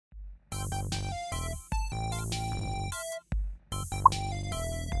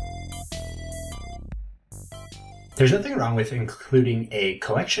There's nothing wrong with including a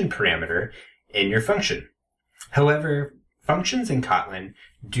collection parameter in your function. However, functions in Kotlin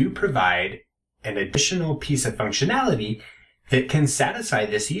do provide an additional piece of functionality that can satisfy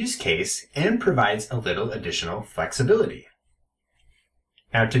this use case and provides a little additional flexibility.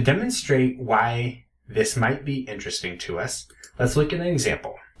 Now, to demonstrate why this might be interesting to us, let's look at an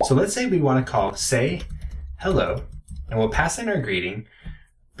example. So let's say we want to call say hello, and we'll pass in our greeting,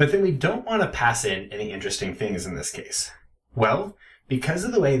 but then we don't want to pass in any interesting things in this case. Well, because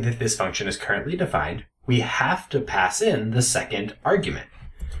of the way that this function is currently defined, we have to pass in the second argument.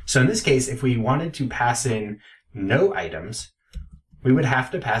 So in this case, if we wanted to pass in no items, we would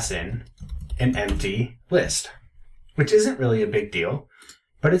have to pass in an empty list, which isn't really a big deal,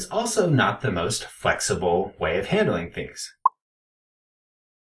 but it's also not the most flexible way of handling things.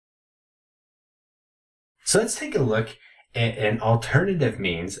 So let's take a look at an alternative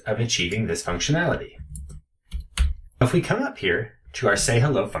means of achieving this functionality. If we come up here to our say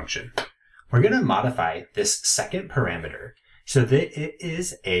hello function, we're going to modify this second parameter so that it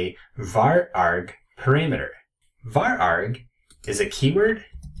is a vararg parameter. Vararg is a keyword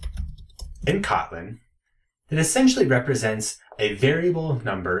in Kotlin that essentially represents a variable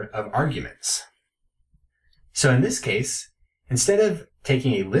number of arguments. So in this case, instead of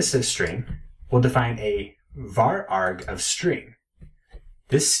taking a list of string, we'll define a vararg of string.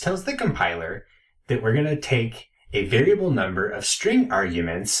 This tells the compiler that we're going to take a variable number of string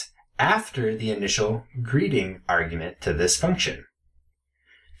arguments after the initial greeting argument to this function.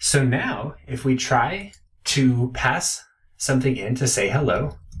 So now, if we try to pass something in to say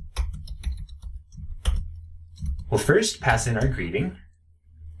hello, we'll first pass in our greeting,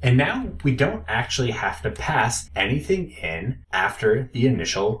 and now we don't actually have to pass anything in after the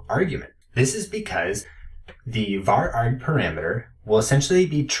initial argument. This is because the vararg parameter will essentially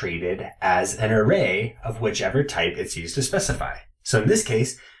be treated as an array of whichever type it's used to specify. So in this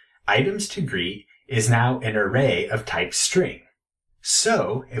case, items to greet is now an array of type string.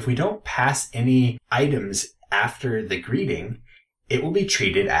 So if we don't pass any items after the greeting, it will be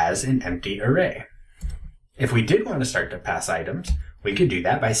treated as an empty array. If we did want to start to pass items, we could do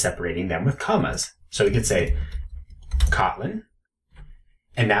that by separating them with commas. So we could say Kotlin,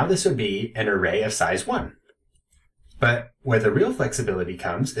 and now this would be an array of size 1. But where the real flexibility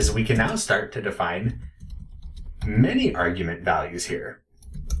comes is we can now start to define many argument values here.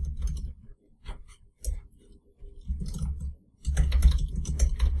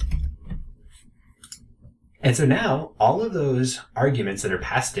 And so now all of those arguments that are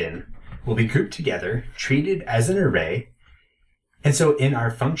passed in will be grouped together, treated as an array. And so in our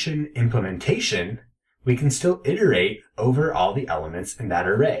function implementation, we can still iterate over all the elements in that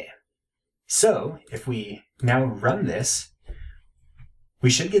array. So if we now run this, we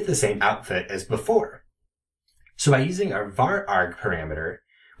should get the same output as before. So by using our vararg parameter,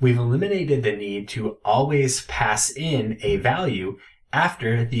 we've eliminated the need to always pass in a value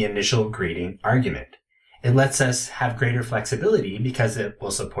after the initial greeting argument. It lets us have greater flexibility because it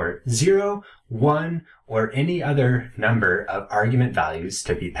will support 0, 1, or any other number of argument values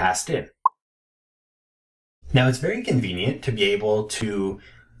to be passed in. Now, it's very convenient to be able to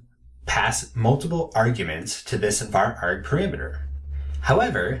pass multiple arguments to this vararg parameter.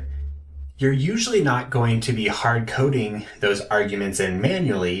 However, you're usually not going to be hard coding those arguments in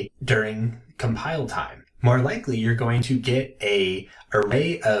manually during compile time. More likely, you're going to get an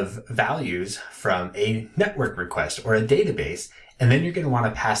array of values from a network request or a database, and then you're going to want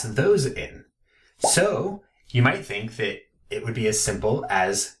to pass those in. So you might think that it would be as simple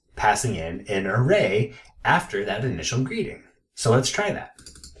as passing in an array after that initial greeting. So let's try that.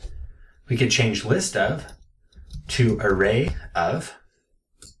 We could change list of to array of,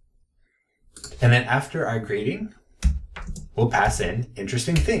 and then after our greeting, we'll pass in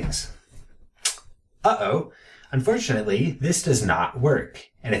interesting things. Uh-oh, unfortunately, this does not work.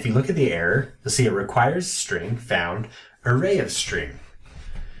 And if you look at the error, you'll see it requires string found array of string.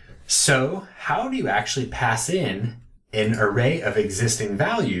 So how do you actually pass in an array of existing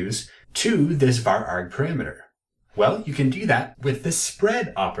values to this vararg parameter? Well, you can do that with the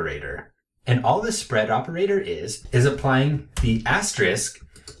spread operator. And all the spread operator is applying the asterisk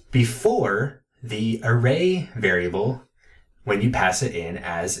before the array variable when you pass it in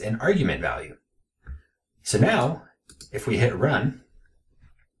as an argument value. So now, if we hit run,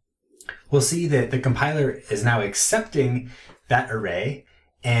 we'll see that the compiler is now accepting that array,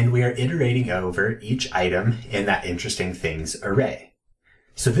 and we are iterating over each item in that interesting things array.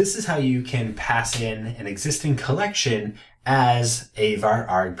 So this is how you can pass in an existing collection as a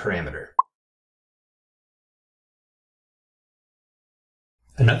vararg parameter.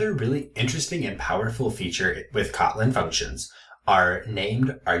 Another really interesting and powerful feature with Kotlin functions are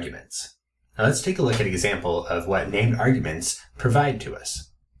named arguments. Now let's take a look at an example of what named arguments provide to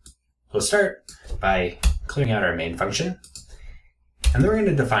us. We'll start by clearing out our main function, and then we're going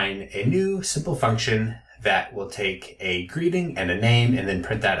to define a new simple function that will take a greeting and a name and then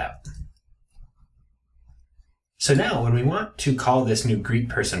print that out. So now when we want to call this new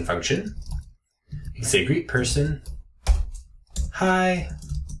greetPerson function, we can say greetPerson, hi,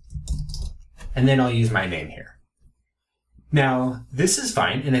 and then I'll use my name here. Now, this is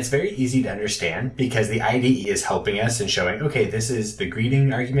fine, and it's very easy to understand because the IDE is helping us and showing, okay, this is the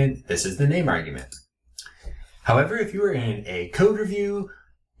greeting argument, this is the name argument. However, if you were in a code review,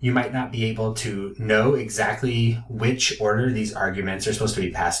 you might not be able to know exactly which order these arguments are supposed to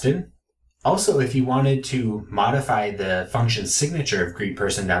be passed in. Also, if you wanted to modify the function signature of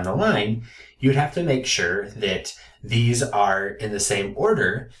greetPerson down the line, you'd have to make sure that these are in the same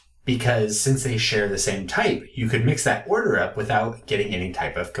order, because since they share the same type, you could mix that order up without getting any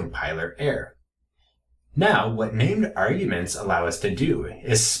type of compiler error. Now, what named arguments allow us to do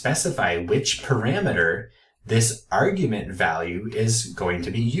is specify which parameter this argument value is going to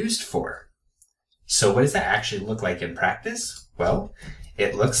be used for. So what does that actually look like in practice? Well,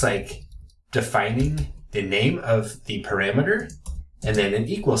 it looks like defining the name of the parameter and then an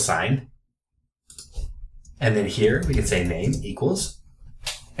equal sign. And then here we can say name equals.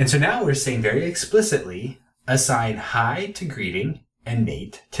 And so now we're saying very explicitly, assign hi to greeting and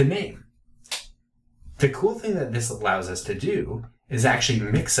Nate to name. The cool thing that this allows us to do is actually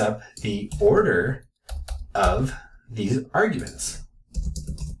mix up the order of these arguments.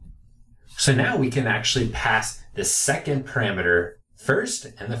 So now we can actually pass the second parameter first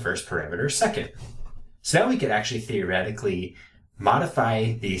and the first parameter second. So now we could actually theoretically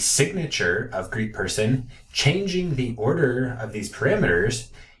modify the signature of greetPerson, changing the order of these parameters,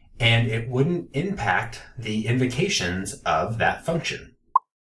 and it wouldn't impact the invocations of that function.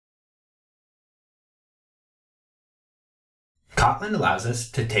 Kotlin allows us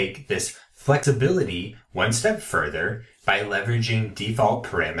to take this flexibility one step further by leveraging default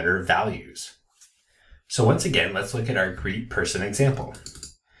parameter values. So once again, let's look at our greetPerson example.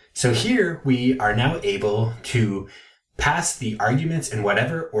 So here we are now able to pass the arguments in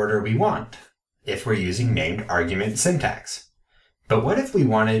whatever order we want if we're using named argument syntax. But what if we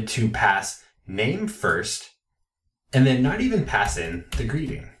wanted to pass name first and then not even pass in the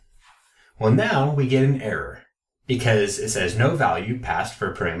greeting? Well, now we get an error because it says no value passed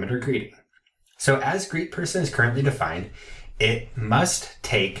for parameter greeting. So as greetPerson is currently defined, it must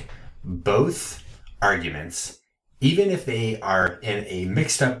take both arguments, even if they are in a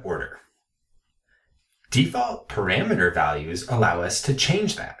mixed up order. Default parameter values allow us to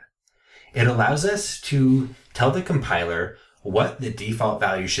change that. It allows us to tell the compiler what the default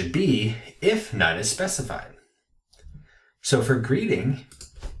value should be if none is specified. So for greeting,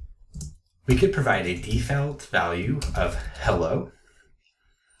 we could provide a default value of hello.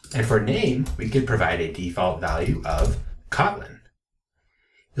 And for name, we could provide a default value of Kotlin.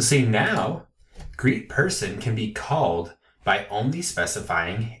 You'll see now, greetPerson can be called by only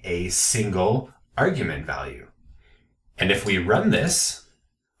specifying a single argument value. And if we run this,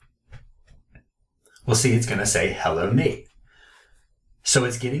 we'll see it's going to say hello Nate. So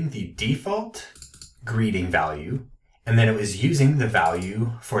it's getting the default greeting value, and then it was using the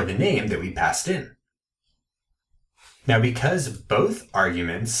value for the name that we passed in. Now, because both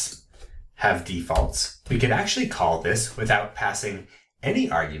arguments have defaults, we could actually call this without passing any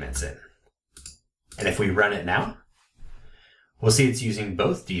arguments in. And if we run it now, we'll see it's using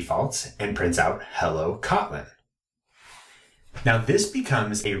both defaults and prints out hello Kotlin. Now, this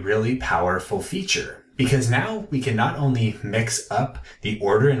becomes a really powerful feature because now we can not only mix up the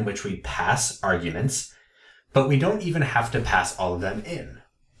order in which we pass arguments, but we don't even have to pass all of them in.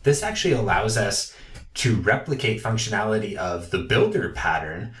 This actually allows us to replicate functionality of the builder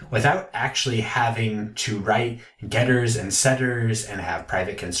pattern without actually having to write getters and setters and have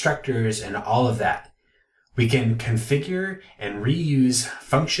private constructors and all of that. We can configure and reuse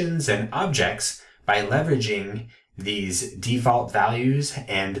functions and objects by leveraging these default values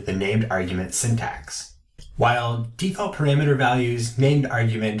and the named argument syntax. While default parameter values, named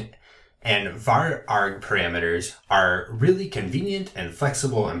argument, and vararg parameters are really convenient and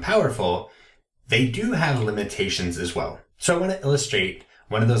flexible and powerful, they do have limitations as well. So I want to illustrate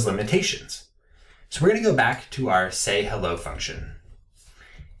one of those limitations. So we're going to go back to our say hello function.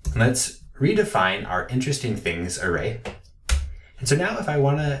 And let's redefine our interesting things array. And so now if I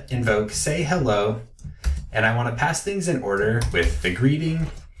want to invoke say hello, and I want to pass things in order with the greeting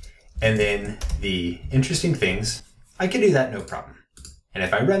and then the interesting things, I can do that no problem. And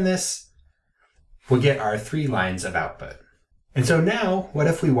if I run this, we'll get our 3 lines of output. And so now, what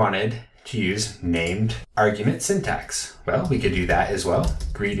if we wanted to use named argument syntax? Well, we could do that as well.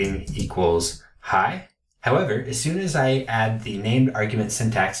 Greeting equals hi. However, as soon as I add the named argument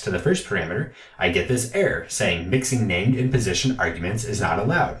syntax to the first parameter, I get this error saying mixing named and position arguments is not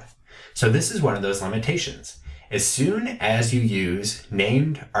allowed. So this is one of those limitations. As soon as you use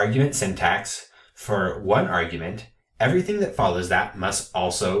named argument syntax for one argument, everything that follows that must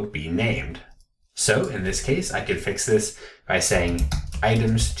also be named. So in this case, I could fix this by saying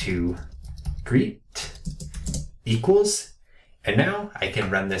items to greet equals, and now I can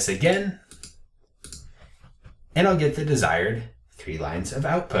run this again, and I'll get the desired 3 lines of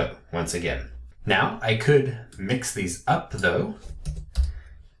output once again. Now I could mix these up though.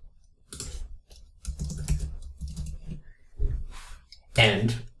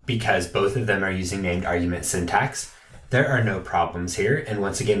 And because both of them are using named argument syntax, there are no problems here. And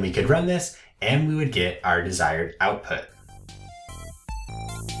once again, we could run this and we would get our desired output.